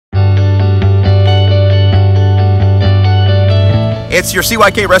It's your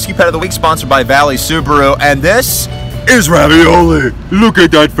CYK Rescue Pet of the Week, sponsored by Valley Subaru, and this is Ravioli. Look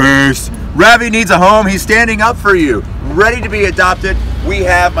at that face. Ravi needs a home. He's standing up for you, ready to be adopted. We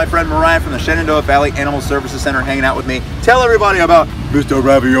have my friend Mariah from the Shenandoah Valley Animal Services Center hanging out with me. Tell everybody about Mr.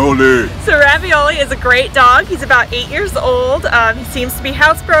 Ravioli. So Ravioli is a great dog. He's about 8 years old. He seems to be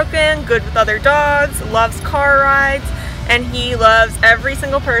housebroken, good with other dogs, loves car rides, and he loves every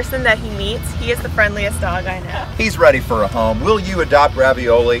single person that he meets. He is the friendliest dog I know. He's ready for a home. Will you adopt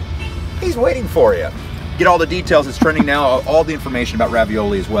Ravioli? He's waiting for you. Get all the details. It's trending now. All the information about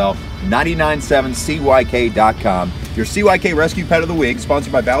Revioli as well. 99.7 CYK.com. Your CYK Rescue Pet of the Week,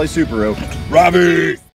 sponsored by Valley Subaru. Ravi!